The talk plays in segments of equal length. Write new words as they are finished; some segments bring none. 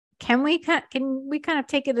can we kind of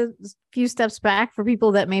take it a few steps back for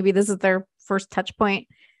people that maybe this is their first touch point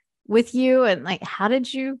with you, and like, how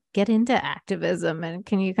did you get into activism? And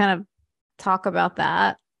can you kind of talk about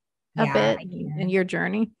that a bit in your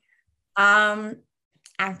journey?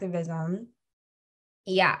 Activism.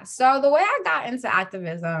 Yeah. So the way I got into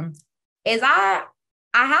activism is I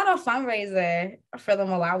had a fundraiser for the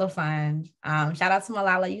Malala Fund. Shout out to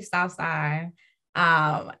Malala, you Southside.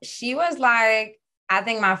 She was like, I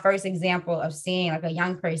think my first example of seeing like a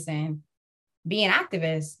young person be an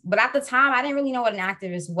activist. But at the time, I didn't really know what an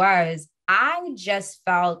activist was. I just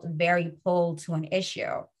felt very pulled to an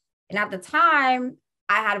issue. And at the time,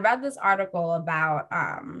 I had read this article about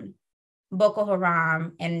Boko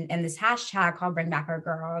Haram and this hashtag called Bring Back Our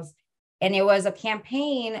Girls. And it was a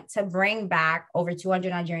campaign to bring back over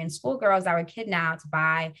 200 Nigerian schoolgirls that were kidnapped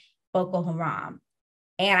by Boko Haram.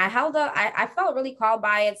 And I felt really called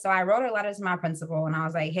by it. So I wrote a letter to my principal and I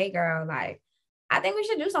was like, hey girl, like, I think we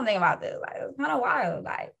should do something about this. Like, it's kind of wild.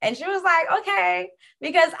 Like, and she was like, okay,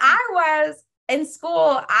 because I was in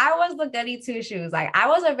school, I was the goody two shoes. Like, I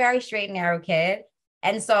was a very straight and narrow kid.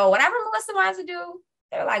 And so whatever Melissa wanted to do,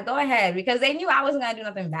 they were like, go ahead, because they knew I wasn't going to do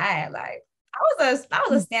nothing bad. Like, I was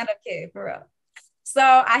a stand-up kid for real. So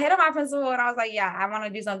I hit up my principal and I was like, yeah, I want to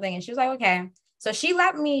do something. And she was like, okay. So she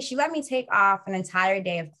let me take off an entire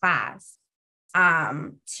day of class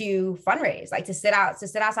to fundraise, like to sit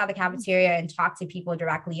outside the cafeteria and talk to people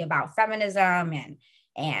directly about feminism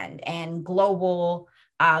and global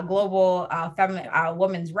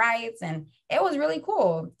women's rights. And it was really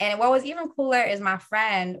cool. And what was even cooler is my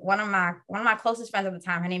friend, one of my closest friends at the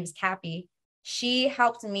time, her name is Cappy. She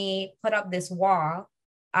helped me put up this wall.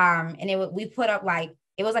 We put up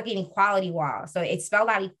it was like an equality wall. So it spelled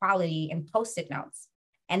out equality in Post-it notes.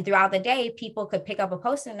 And throughout the day, people could pick up a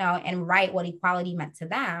Post-it note and write what equality meant to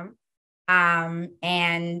them.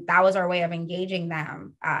 And that was our way of engaging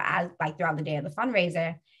them as throughout the day of the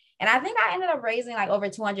fundraiser. And I think I ended up raising like over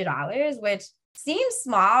 $200, which seems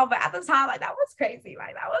small, but at the time, like that was crazy.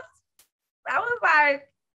 Like that was like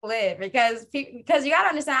lit because you got to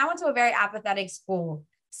understand, I went to a very apathetic school.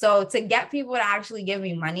 So to get people to actually give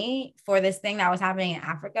me money for this thing that was happening in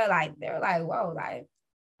Africa, like they were like, whoa, like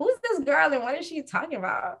who's this girl and what is she talking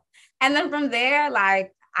about? And then from there,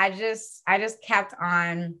 like I just kept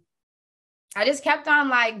on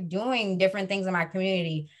like doing different things in my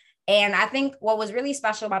community. And I think what was really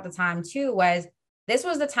special about the time too was this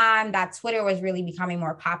was the time that Twitter was really becoming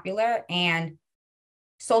more popular and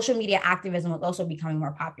social media activism was also becoming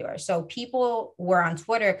more popular. So people were on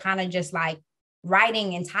Twitter kind of just like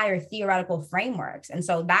writing entire theoretical frameworks. And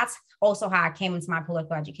so that's also how I came into my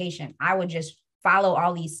political education. I would just follow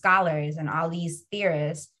all these scholars and all these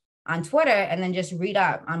theorists on Twitter and then just read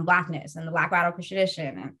up on Blackness and the Black radical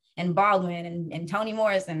tradition and Baldwin and Toni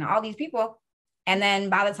Morris and all these people. And then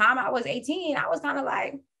by the time I was 18, I was kind of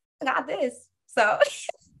like, I got this. So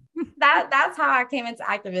that's how I came into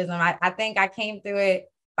activism. I think I came through it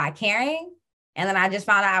by caring. And then I just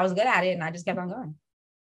found out I was good at it and I just kept on going.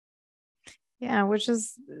 Yeah, which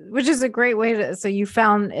is a great way to, so you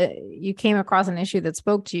came across an issue that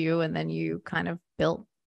spoke to you and then you kind of built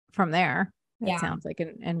from there. It sounds like,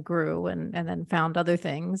 and grew and then found other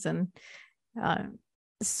things. And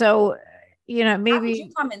so, maybe. How did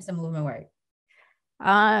you come into movement work?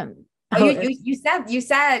 You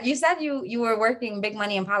said you were working big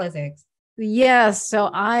money in politics. Yeah.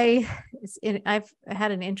 So I've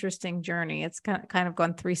had an interesting journey. It's kind of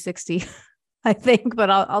gone 360, I think,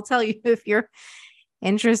 but I'll tell you if you're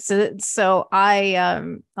interested. So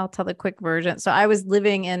I'll tell the quick version. So I was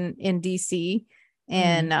living in DC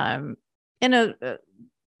and in a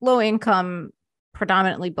low income,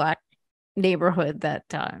 predominantly Black neighborhood that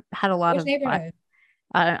had a lot Which of neighborhood?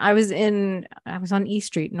 I was on East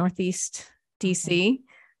Street, Northeast DC.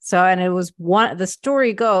 So, and it was the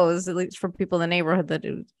story goes, at least for people in the neighborhood, that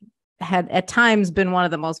it had at times been one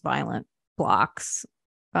of the most violent blocks,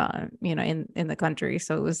 in the country.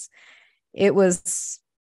 So it was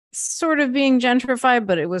sort of being gentrified,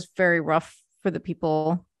 but it was very rough for the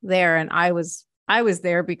people there. And I was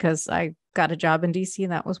there because I got a job in DC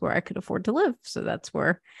and that was where I could afford to live. So that's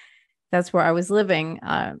where I was living.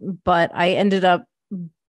 But I ended up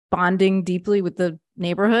bonding deeply with the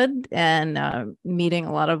neighborhood and meeting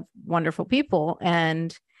a lot of wonderful people.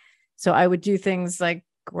 And so I would do things like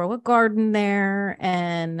grow a garden there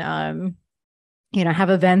and, have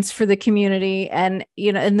events for the community. And,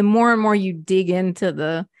 and the more and more you dig into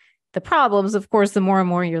the problems, of course, the more and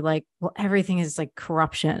more you're like, well, everything is like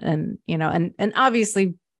corruption and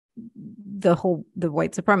obviously the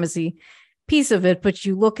white supremacy piece of it. But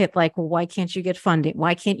you look at like, well, why can't you get funding?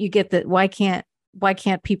 Why can't you get that? Why can't why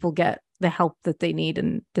can't people get the help that they need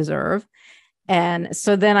and deserve? And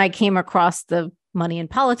so then I came across the money in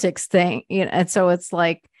politics thing, and so it's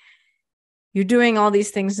like, you're doing all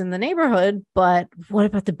these things in the neighborhood, but what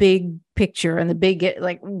about the big picture and the big,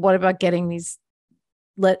 like, what about getting these,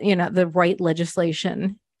 the right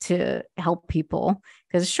legislation to help people?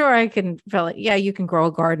 Because sure, I can feel like, yeah, you can grow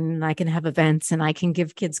a garden and I can have events and I can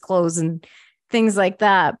give kids clothes and things like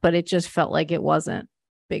that, but it just felt like it wasn't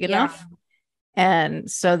big enough.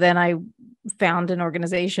 And so then I found an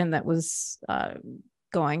organization that was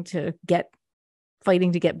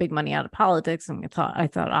fighting to get big money out of politics. And I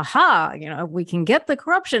thought, aha, if we can get the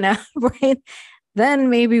corruption out, right, then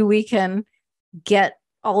maybe we can get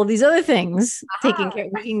all of these other things taken care.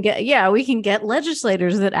 We can get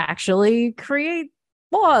legislators that actually create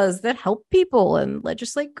laws that help people and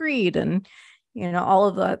legislate greed and, all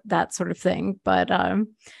of that sort of thing. But,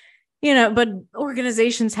 but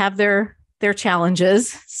organizations have their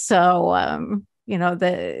challenges. So,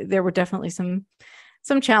 there were definitely some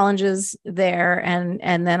challenges there.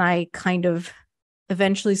 And then I kind of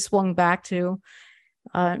eventually swung back to,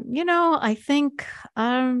 I think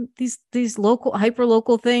these local, hyper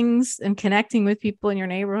local things and connecting with people in your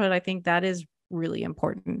neighborhood, I think that is really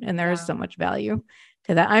important. And there is so much value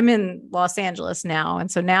to that. I'm in Los Angeles now. And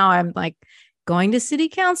so now I'm like going to city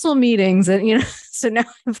council meetings and, so now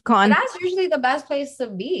I've gone. And that's usually the best place to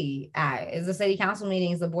be at, is the city council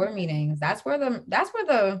meetings, the board meetings.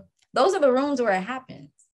 Those are the rooms where it happens.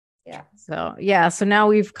 Yeah. So now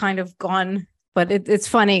we've kind of gone, but it's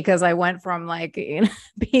funny because I went from like,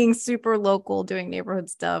 being super local, doing neighborhood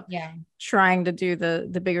stuff, trying to do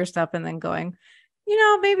the bigger stuff, and then going,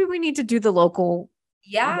 maybe we need to do the local.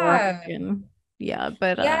 Yeah.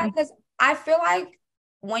 Because I feel like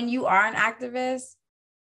when you are an activist,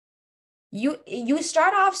 you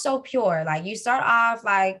start off so pure. Like you start off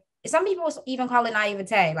like, some people even call it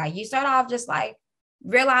naivete. Like you start off just like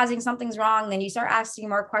realizing something's wrong, then you start asking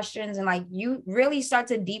more questions, and like you really start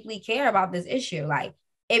to deeply care about this issue. Like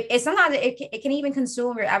it sometimes it can even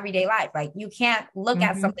consume your everyday life. Like you can't look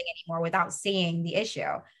at something anymore without seeing the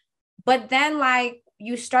issue. But then like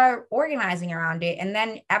you start organizing around it, and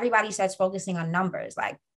then everybody starts focusing on numbers.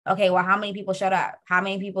 Like, okay, well, how many people showed up? How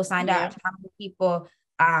many people signed up? How many people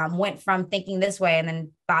went from thinking this way and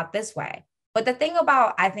then thought this way? But the thing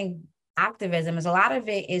about, I think, activism is a lot of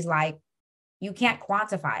it is like, you can't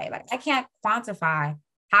quantify it. Like I can't quantify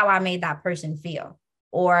how I made that person feel,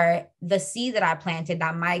 or the seed that I planted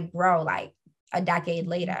that might grow like a decade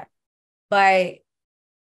later. But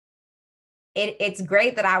it's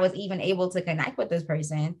great that I was even able to connect with this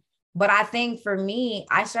person. But I think for me,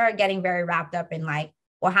 I started getting very wrapped up in like,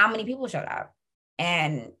 well, how many people showed up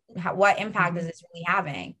and what impact is this really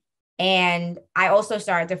having? And I also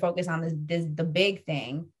started to focus on the big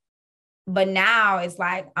thing. But now it's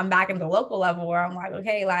like, I'm back in the local level where I'm like,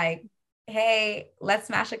 okay, like, hey, let's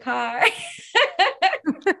smash a car.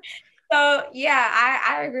 So yeah,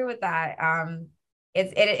 I agree with that.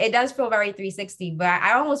 It does feel very 360, but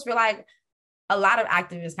I almost feel like a lot of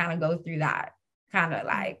activists kind of go through that kind of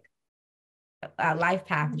like a life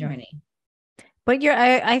path journey. But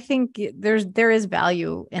I think there is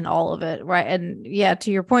value in all of it, right? And yeah, to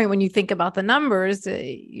your point, when you think about the numbers,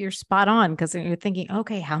 you're spot on, because you're thinking,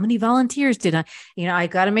 okay, how many volunteers did I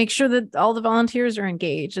got to make sure that all the volunteers are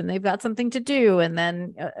engaged and they've got something to do. And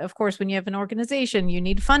then, of course, when you have an organization, you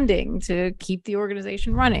need funding to keep the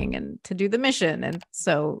organization running and to do the mission. And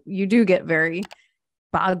so you do get very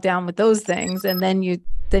bogged down with those things, and then you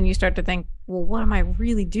start to think, well, what am I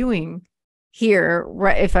really doing here,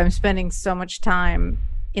 right? If I'm spending so much time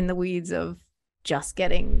in the weeds of just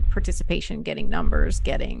getting participation, getting numbers,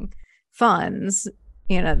 getting funds,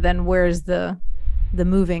 then where's the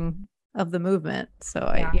moving of the movement? So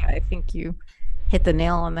I think you hit the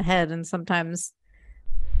nail on the head. And sometimes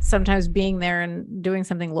being there and doing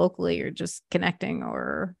something locally, or just connecting,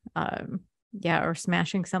 or or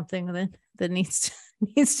smashing something that needs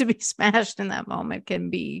to be smashed in that moment can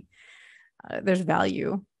be, there's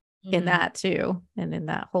value in that too, and in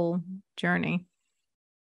that whole journey.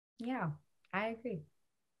 Yeah, I agree.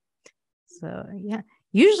 So yeah,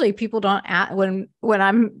 usually people don't ask when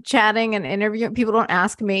I'm chatting and interviewing, people don't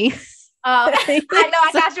ask me. Oh, I know, I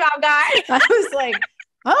got you off guard. I was like,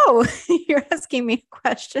 oh, you're asking me a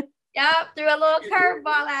question. Yep, threw a little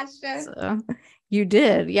curveball at you. So, you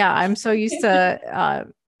did. Yeah, I'm so used to,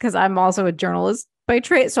 because I'm also a journalist by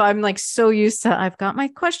trade. So I'm like so used to, I've got my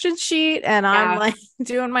question sheet and I'm like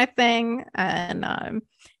doing my thing. And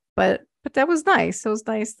but that was nice. It was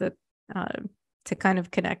nice that to kind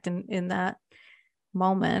of connect in that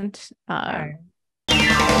moment.